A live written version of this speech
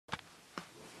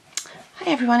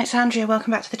Hi everyone, it's Andrea.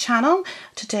 Welcome back to the channel.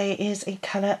 Today is a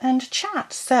colour and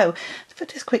chat. So, for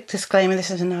this quick disclaimer, this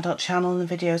is an adult channel and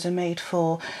the videos are made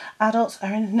for adults,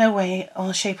 are in no way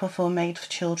or shape or form made for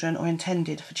children or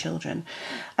intended for children.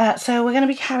 So we're going to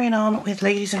be carrying on with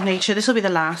Ladies of Nature. This will be the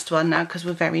last one now because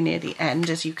we're very near the end,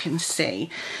 as you can see.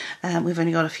 We've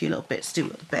only got a few little bits to do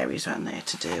with the berries around there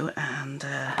to do, and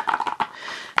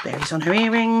berries on her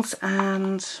earrings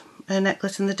and her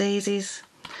necklace and the daisies.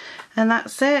 And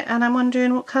that's it, and I'm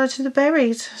wondering what colour to the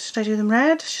berries. Should I do them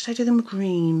red? Should I do them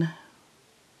green?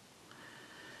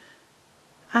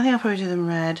 I think I'll probably do them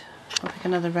red. I'll pick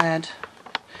another red.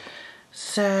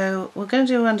 So we're going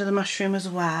to do under the mushroom as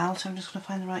well, so I'm just going to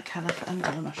find the right colour for under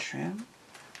the mushroom.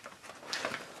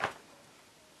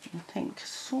 I think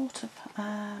sort of,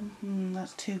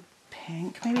 that's too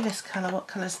pink. Maybe this colour. What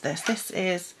colour is this? This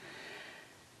is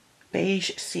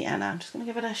beige sienna. I'm just going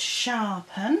to give it a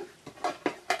sharpen.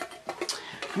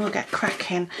 And we'll get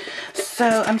cracking.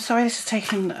 So I'm sorry this has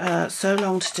taken so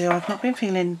long to do. I've not been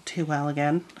feeling too well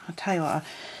again, I'll tell you what.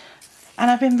 And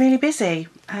I've been really busy,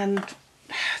 and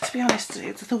to be honest,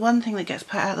 it's the one thing that gets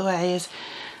put out of the way is,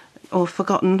 or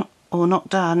forgotten or not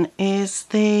done, is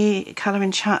the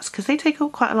colouring chats, because they take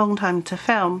quite a long time to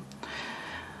film.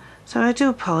 So I do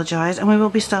apologise, and we will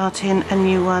be starting a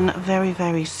new one very,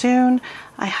 very soon.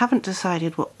 I haven't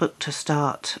decided what book to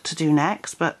start to do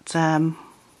next, but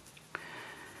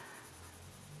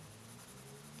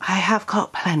I have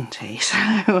got plenty,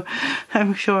 so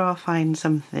I'm sure I'll find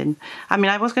something. I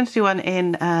mean, I was going to do one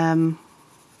in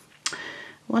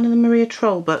one of the Maria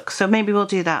Troll books, so maybe we'll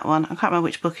do that one. I can't remember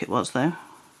which book it was though.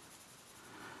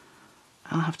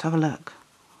 I'll have to have a look.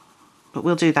 But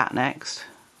we'll do that next.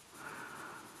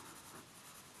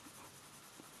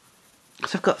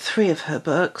 So I've got 3 of her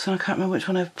books and I can't remember which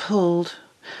one I've pulled.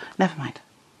 Never mind.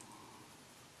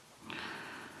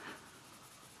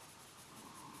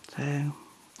 So,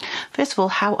 first of all,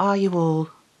 how are you all?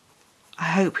 I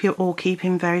hope you're all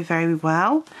keeping very, very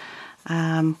well.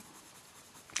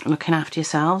 Looking after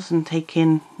yourselves and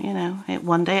taking, you know, it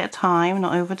one day at a time,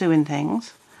 not overdoing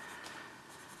things.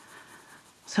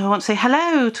 So I want to say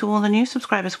hello to all the new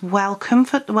subscribers. Welcome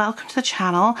to the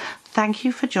channel. Thank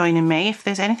you for joining me. If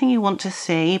there's anything you want to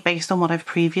see based on what I've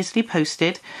previously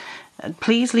posted,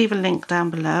 please leave a link down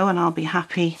below and I'll be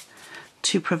happy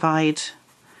to provide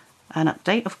an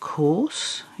update, of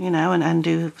course, you know, and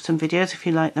do some videos. If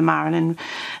you like the Marilyn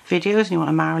videos and you want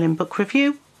a Marilyn book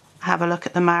review, have a look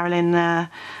at the Marilyn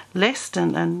list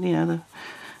and you know, the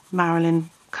Marilyn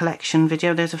collection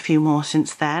video. There's a few more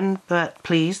since then, but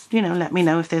please, you know, let me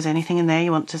know if there's anything in there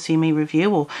you want to see me review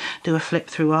or do a flip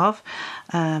through of.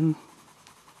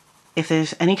 If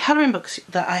there's any colouring books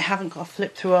that I haven't got a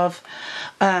flip through of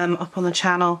up on the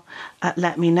channel,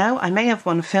 let me know. I may have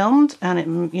one filmed and it,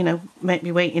 you know, make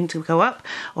me waiting to go up,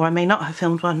 or I may not have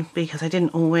filmed one because I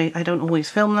don't always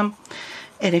film them.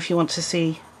 And if you want to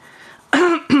see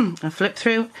a flip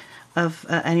through of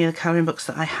any of the colouring books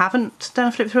that I haven't done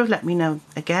a flip through of, let me know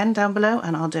again down below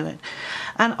and I'll do it.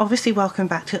 And obviously welcome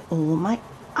back to all my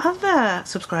other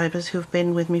subscribers who've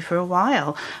been with me for a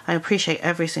while. I appreciate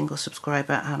every single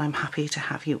subscriber and I'm happy to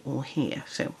have you all here.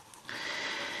 So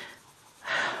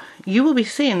you will be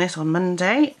seeing this on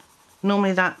Monday.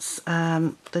 Normally that's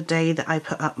the day that I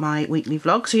put up my weekly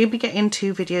vlog, so you'll be getting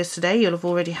 2 videos today. You'll have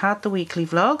already had the weekly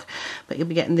vlog, but you'll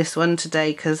be getting this one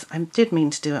today because I did mean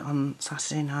to do it on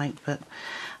Saturday night, but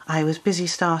I was busy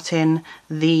starting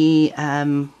the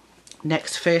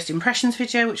next first impressions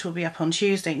video, which will be up on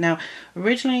Tuesday. Now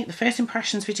originally the first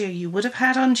impressions video you would have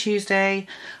had on Tuesday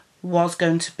was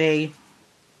going to be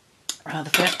the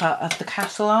first part of the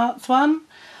Castle Arts one.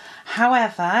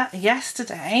 However,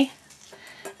 yesterday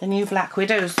the new Black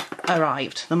Widows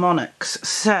arrived, the Monarchs,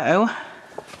 so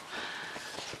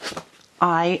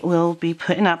I will be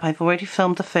putting up, I've already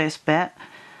filmed the first bit,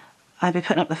 I'll be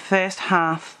putting up the first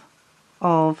half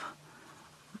of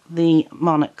the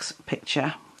Monarchs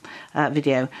picture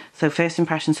video. So first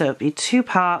impression, so it'll be 2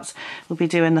 parts. We'll be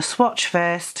doing the swatch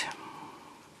first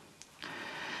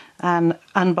and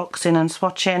unboxing and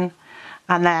swatching,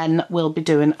 and then I will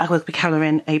be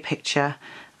colouring a picture,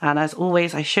 and as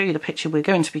always I show you the picture we're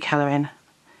going to be colouring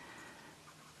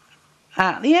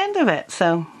at the end of it,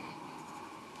 so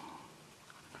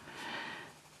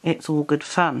it's all good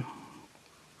fun.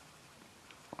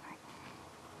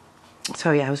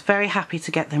 So yeah, I was very happy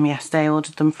to get them yesterday. I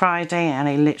ordered them Friday and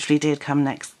they literally did come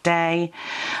next day.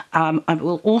 I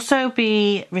will also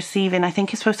be receiving, I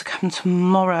think it's supposed to come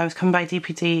tomorrow, it's coming by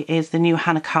DPD, is the new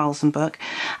Hannah Carlson book.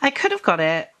 I could have got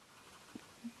it,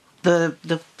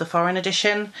 the foreign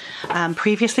edition,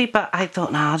 previously, but I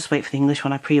thought, nah, I'll just wait for the English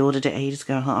one. I pre-ordered it ages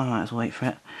ago. I thought, oh, I might as well wait for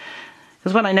it.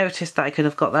 Because when I noticed that I could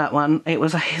have got that one, it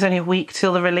was only a week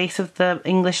till the release of the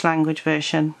English language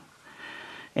version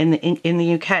in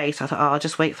the UK. So I thought, oh, I'll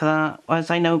just wait for that.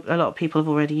 As I know a lot of people have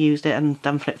already used it and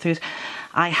done flip throughs.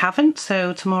 I haven't,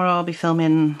 so tomorrow I'll be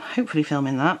hopefully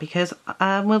filming that, because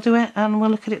we'll do it and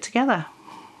we'll look at it together.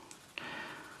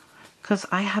 Because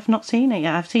I have not seen it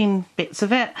yet. I've seen bits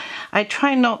of it. I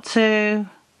try not to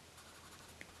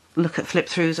look at flip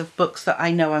throughs of books that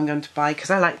I know I'm going to buy, because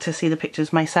I like to see the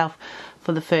pictures myself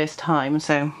for the first time.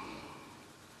 So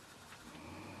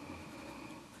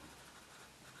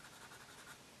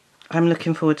I'm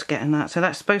looking forward to getting that. So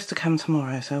that's supposed to come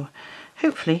tomorrow, so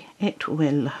hopefully it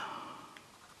will.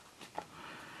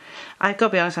 I've got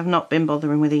to be honest, I've not been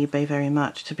bothering with eBay very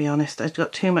much, to be honest. I've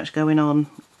got too much going on,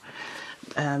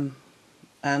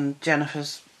 and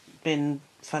Jennifer's been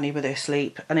funny with her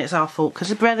sleep, and it's our fault because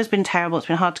the weather's been terrible. It's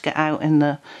been hard to get out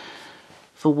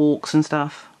for walks and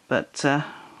stuff, but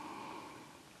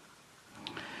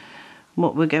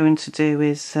what we're going to do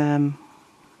is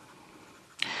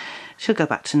she'll go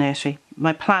back to nursery.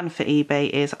 My plan for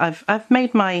eBay is I've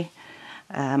made my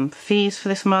fees for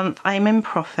this month. I'm in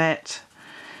profit.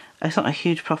 It's not a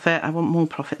huge profit. I want more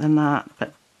profit than that,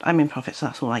 but I'm in profit, so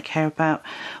that's all I care about.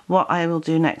 What I will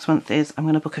do next month is I'm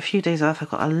going to book a few days off.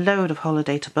 I've got a load of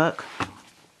holiday to book.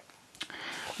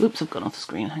 Oops, I've gone off the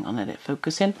screen. Hang on, let it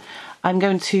focus in. I'm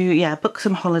going to, book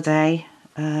some holiday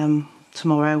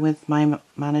tomorrow with my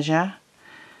manager.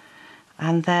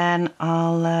 And then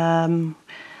I'll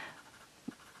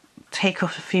take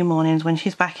off a few mornings when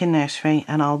she's back in nursery,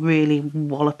 and I'll really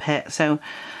wallop it. So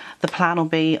the plan will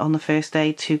be on the first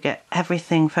day to get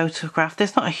everything photographed.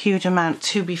 There's not a huge amount,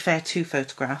 to be fair, to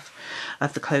photograph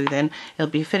of the clothing.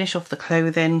 It'll be finish off the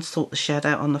clothing, sort the shed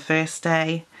out on the first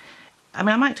day. I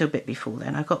mean, I might do a bit before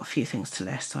then. I've got a few things to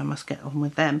list, so I must get on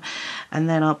with them. And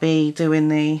then I'll be doing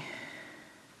the...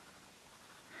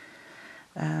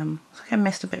 looks like I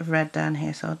missed a bit of red down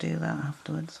here, so I'll do that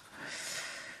afterwards.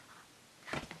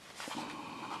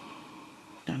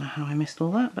 Don't know how I missed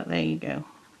all that, but there you go.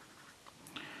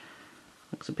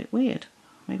 Looks a bit weird.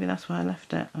 Maybe that's why I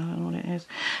left it. I don't know what it is.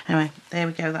 Anyway, there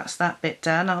we go. That's that bit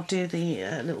done. I'll do the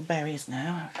little berries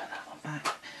now. I'll put that one back.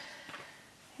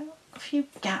 A few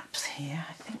gaps here.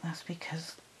 I think that's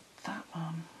because that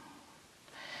one...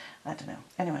 I don't know.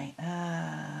 Anyway,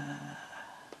 that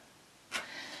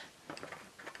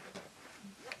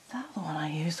the one I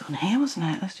used on here,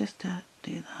 wasn't it? Let's just do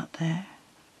that there.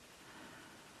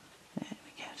 There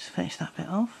we go. Just finish that bit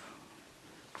off.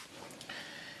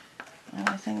 And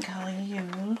I think I'll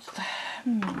use,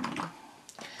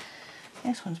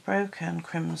 this one's broken,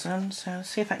 crimson, so let's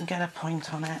see if I can get a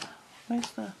point on it. Where's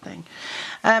the thing?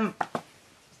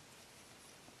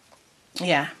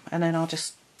 Yeah, and then I'll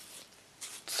just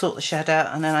sort the shed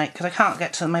out, and then because I can't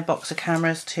get to my box of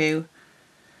cameras to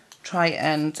try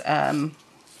and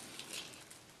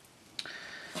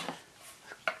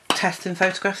test and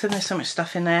photograph them. There's so much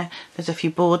stuff in there. There's a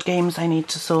few board games I need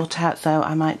to sort out, so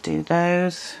I might do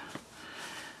those.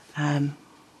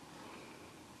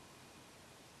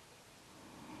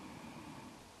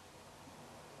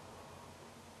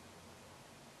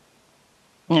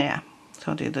 Yeah,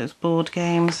 so I'll do those board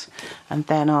games, and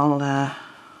then I'll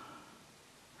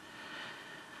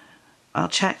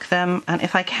check them, and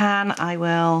if I can, I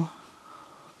will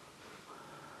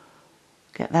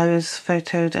get those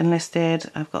photoed and listed.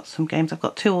 I've got some games. I've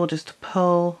got 2 orders to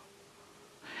pull.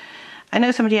 I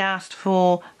know somebody asked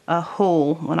for a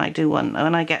haul when I do one,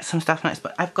 when I get some stuff nice,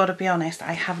 but I've got to be honest,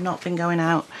 I have not been going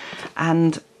out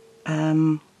and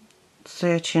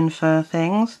searching for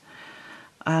things.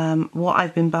 What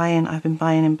I've been buying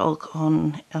in bulk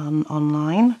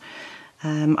online,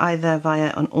 either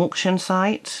via an auction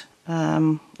site,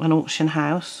 an auction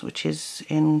house, which is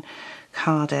in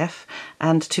Cardiff,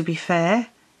 and to be fair,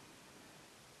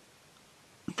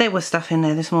 there was stuff in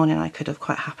there this morning I could have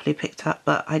quite happily picked up,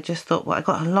 but I just thought, well, I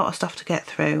got a lot of stuff to get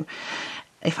through.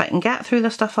 If I can get through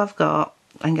the stuff I've got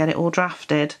and get it all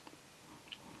drafted,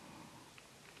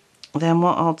 then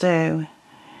what I'll do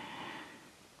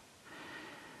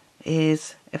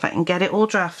is, if I can get it all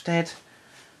drafted,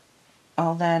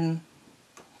 I'll then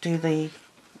have a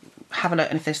look,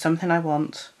 and if there's something I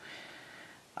want,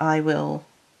 I will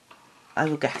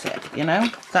get it, you know.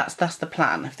 That's the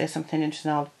plan. If there's something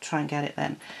interesting, I'll try and get it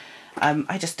then.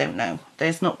 I just don't know.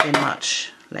 There's not been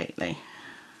much lately.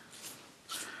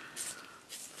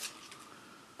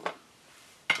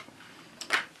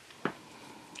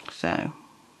 So,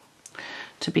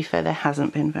 to be fair, there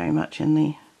hasn't been very much in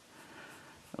the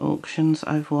auctions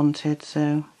I've wanted.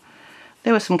 So,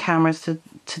 there were some cameras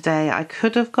today I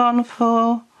could have gone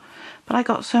for, but I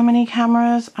got so many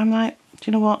cameras. I'm like, do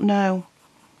you know what? No.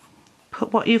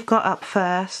 put what you've got up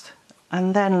first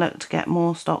and then look to get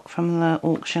more stock from the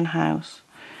auction house.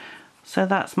 So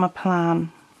that's my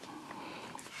plan,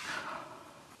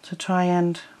 to try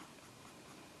and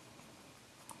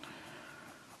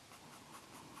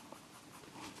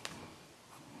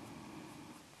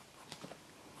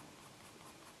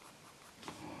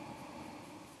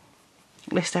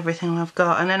list everything I've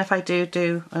got, and then if I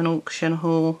do an auction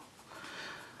haul,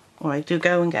 or I do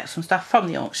go and get some stuff from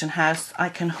the auction house, I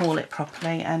can haul it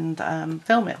properly and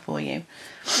film it for you.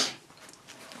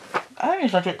 I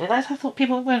always did this. I thought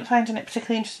people weren't finding it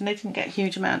particularly interesting. They didn't get a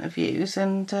huge amount of views,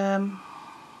 and I'm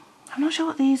not sure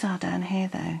what these are down here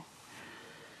though. I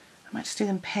might just do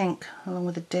them pink along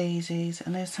with the daisies,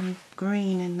 and there's some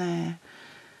green in there.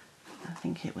 I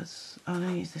think it was, I'll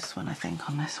use this one I think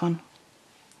on this one.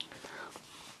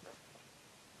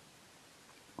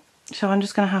 So I'm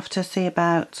just going to have to see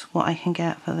about what I can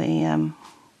get for the,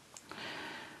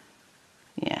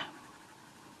 yeah.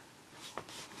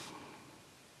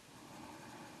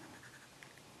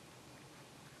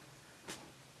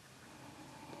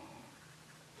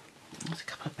 There's a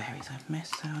couple of berries I've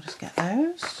missed, so I'll just get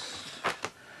those.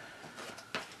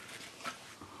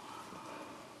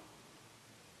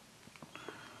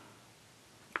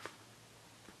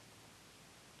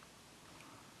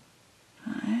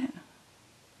 Right.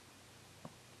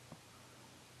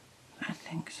 I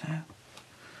think so.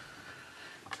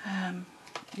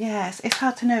 Yes, it's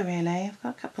hard to know really. I've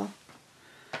got a couple.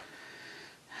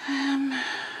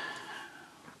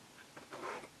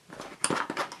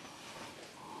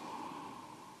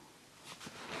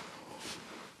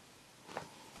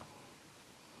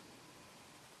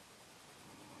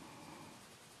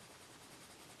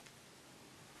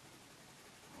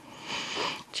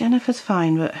 Jennifer's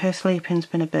fine, but her sleeping's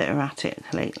been a bit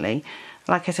erratic lately.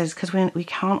 Like I said, it's because we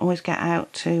can't always get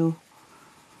out to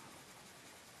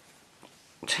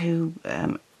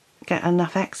get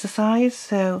enough exercise.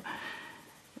 So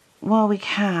while we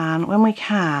can, when we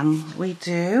can, we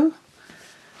do.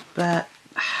 But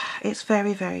it's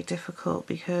very, very difficult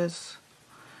because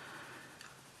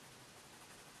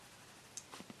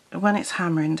when it's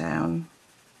hammering down,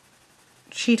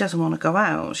 she doesn't want to go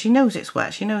out. She knows it's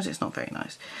wet. She knows it's not very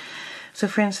nice. So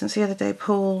for instance, the other day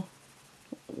Paul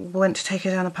went to take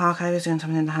her down the park. I was doing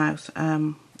something in the house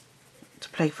to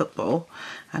play football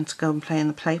and to go and play in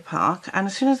the play park. And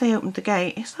as soon as they opened the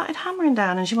gate, it started hammering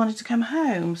down and she wanted to come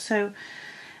home. So,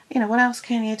 you know, what else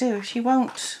can you do if she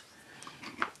won't?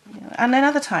 You know, and then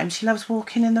other times she loves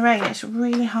walking in the rain. It's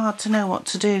really hard to know what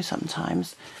to do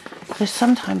sometimes. Because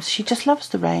sometimes she just loves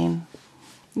the rain.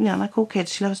 You know, like all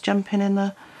kids, she loves jumping in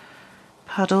the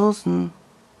puddles,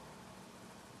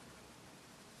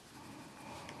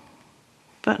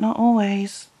 but not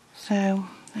always. So,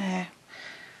 there.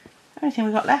 The only thing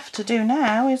we've got left to do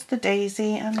now is the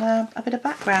daisy and a bit of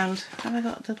background. Have I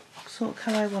got the sort of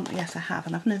colour I want? Yes, I have,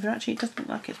 and I've never actually, it doesn't look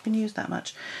like it's been used that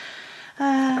much.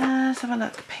 Let's have a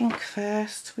look. Pink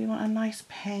first. We want a nice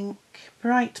pink,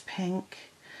 bright pink,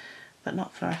 but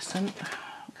not fluorescent.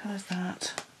 What colour is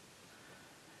that?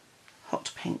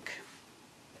 Hot pink.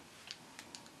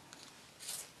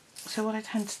 So what I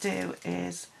tend to do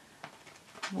is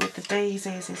with the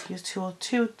daisies is use two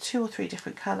or three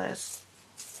different colours.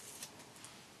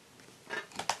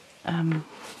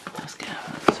 Let's get,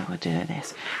 so we'll do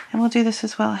this, and we'll do this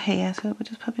as well here. So we'll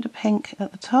just put a bit of pink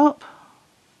at the top,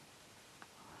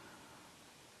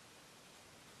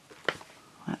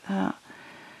 like that.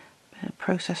 Bit of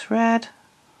processed red.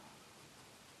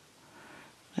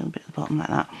 A little bit at the bottom like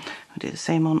that. We'll do the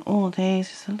same on all of these,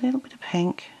 just a little bit of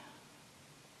pink.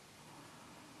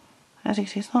 As you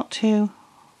see, it's not too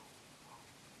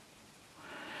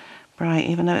bright,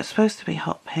 even though it's supposed to be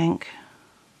hot pink.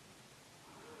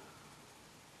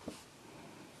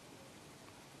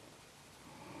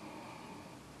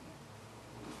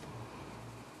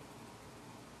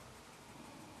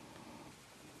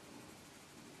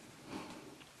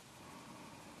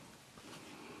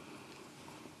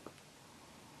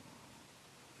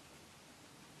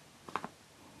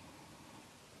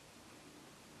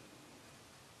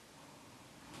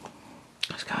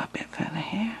 Let's go a bit further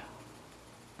here.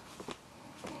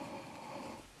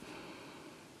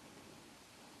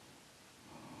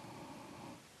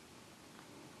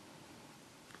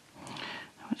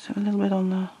 Let's have a little bit on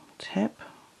the tip.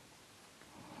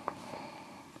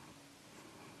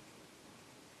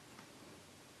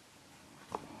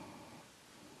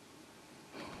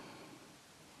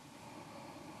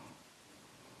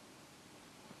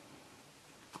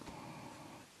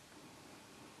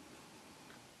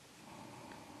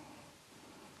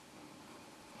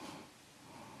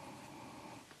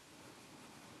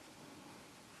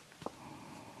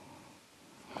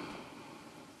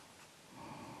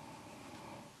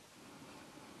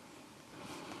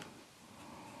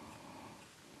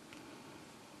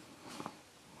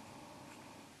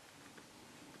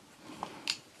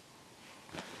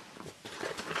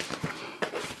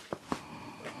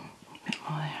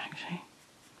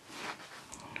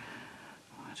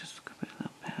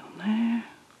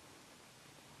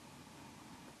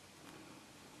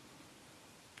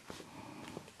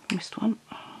 Missed one.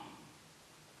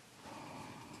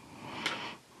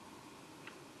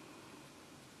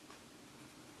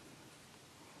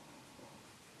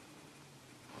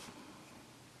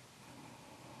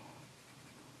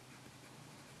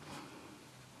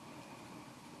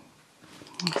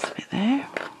 That's a bit there.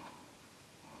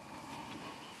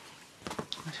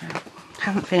 I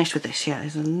haven't finished with this yet.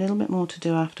 There's a little bit more to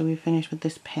do after we finish with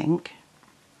this pink.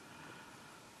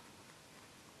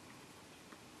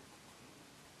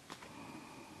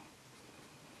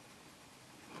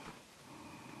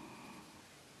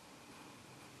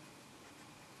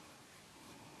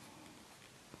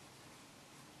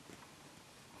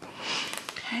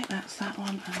 Okay, that's that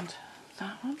one and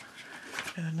that one.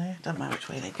 Going there. Doesn't matter which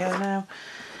way they go now.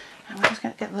 And we're just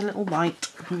going to get the little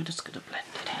white and we're just going to blend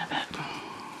it in a bit.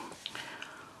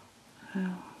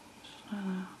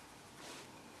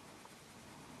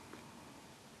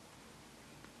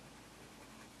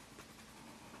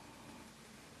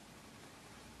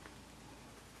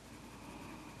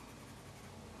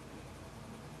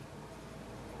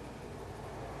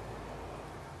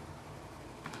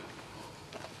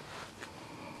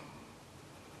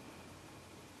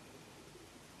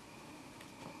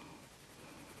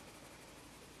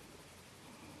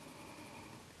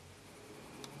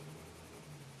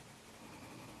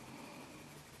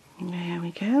 There we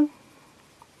go.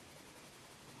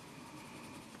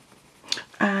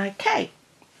 Okay,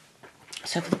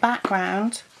 so for the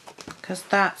background, because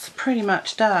that's pretty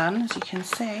much done, as you can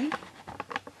see,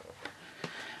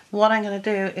 what I'm going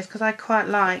to do is, because I quite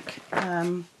like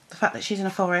the fact that she's in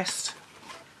a forest,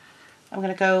 I'm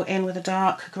going to go in with a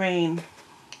dark green.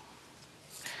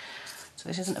 So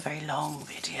this isn't a very long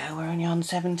video, we're only on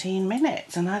 17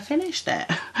 minutes and I finished it.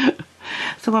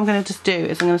 So what I'm going to just do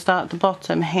is I'm going to start at the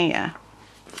bottom here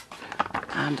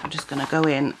and I'm just going to go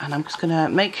in and I'm just going to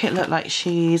make it look like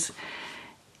she's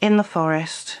in the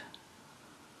forest.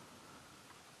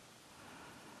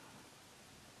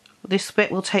 This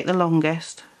bit will take the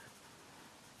longest.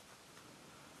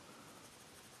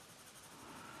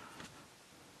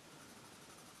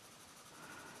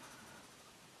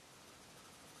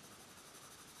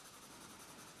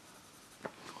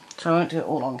 So I won't do it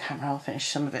all on camera, I'll finish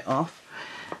some of it off.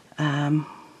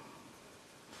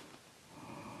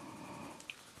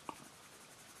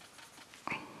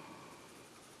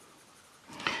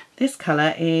 This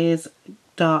colour is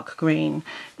dark green.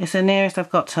 It's the nearest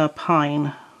I've got to a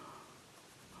pine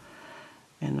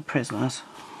in the Prismas.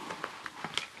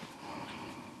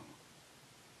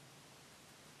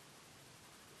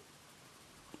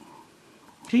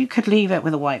 You could leave it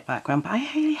with a white background, but I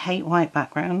really hate white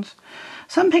backgrounds.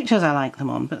 Some pictures I like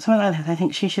them on, but some of them I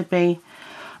think she should be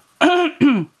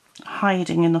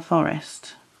hiding in the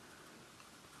forest.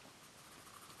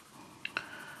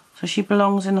 So she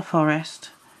belongs in the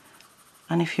forest,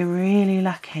 and if you're really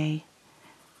lucky,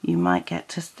 you might get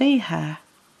to see her.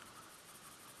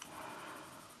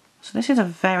 So this is a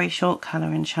very short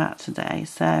colour in chat today,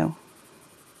 so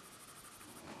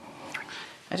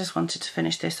I just wanted to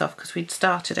finish this off because we'd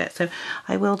started it, so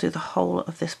I will do the whole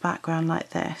of this background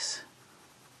like this.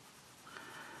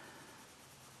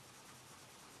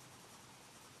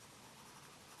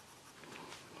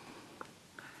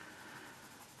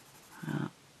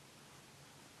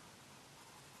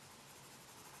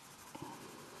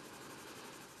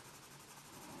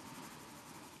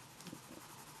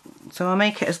 So I'll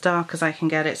make it as dark as I can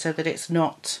get it so that it's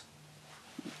not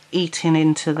eating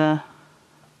into the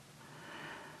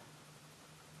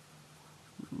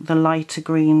lighter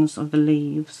greens of the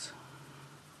leaves,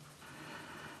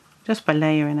 just by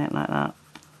layering it like that.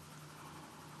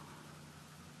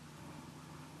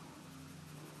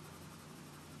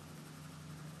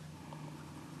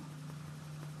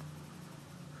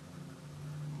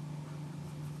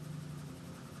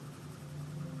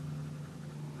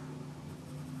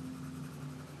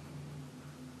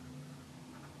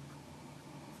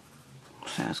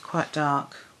 So it's quite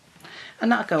dark,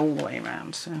 and that'll go all the way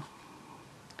around, so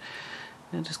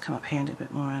I'll just come up here and do a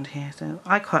bit more around here. So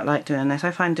I quite like doing this.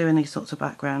 I find doing these sorts of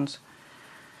backgrounds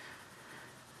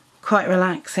quite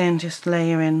relaxing, just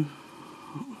layering,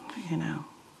 you know.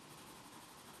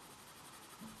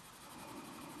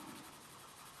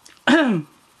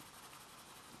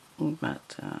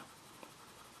 But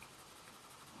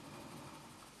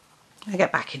I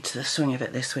get back into the swing of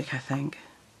it this week, I think.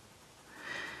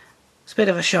 It's a bit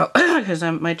of a shock because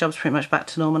my job's pretty much back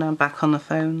to normal now. I'm back on the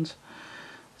phones,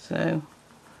 so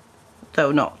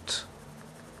though not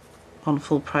on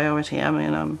full priority. I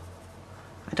mean,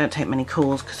 I don't take many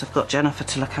calls because I've got Jennifer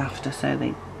to look after,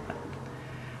 so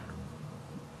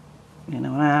you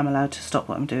know, I am allowed to stop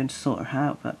what I'm doing to sort her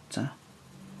out, but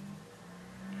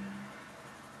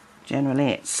generally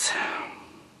it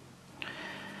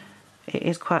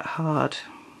is quite hard,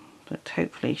 but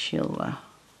hopefully she'll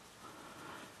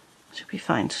be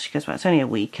fine. So she goes back, it's only a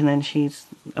week, and then she's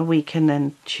a week and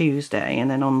then Tuesday,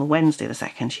 and then on the Wednesday the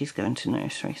 2nd she's going to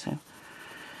nursery. So,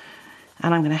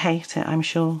 and I'm going to hate it, I'm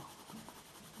sure.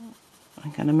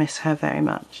 I'm going to miss her very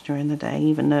much during the day,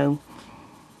 even though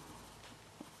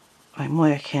I'm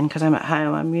working, because I'm at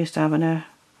home. I'm used to having her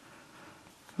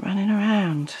running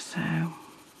around, so.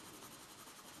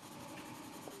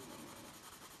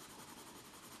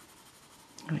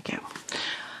 There we go.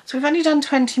 So we've only done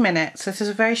 20 minutes. This is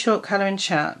a very short colouring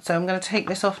chat, so I'm going to take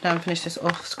this off now and finish this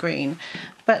off screen.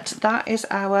 But that is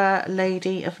our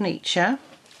Lady of Nature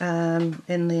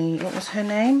in the, what was her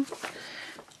name?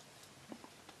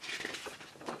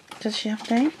 Does she have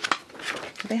a name?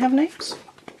 Do they have names?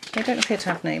 They don't appear to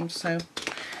have names, so.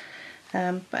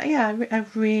 But yeah, I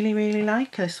really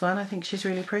like this one. I think she's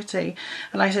really pretty.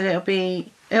 And like I said,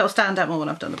 it'll stand out more when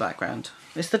I've done the background.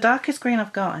 It's the darkest green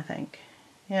I've got, I think.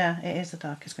 Yeah, it is the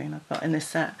darkest green I've got in this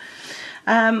set.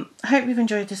 I hope you've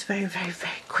enjoyed this very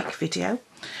quick video,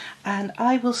 and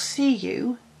I will see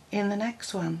you in the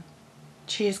next one.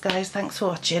 Cheers guys, thanks for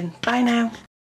watching. Bye now.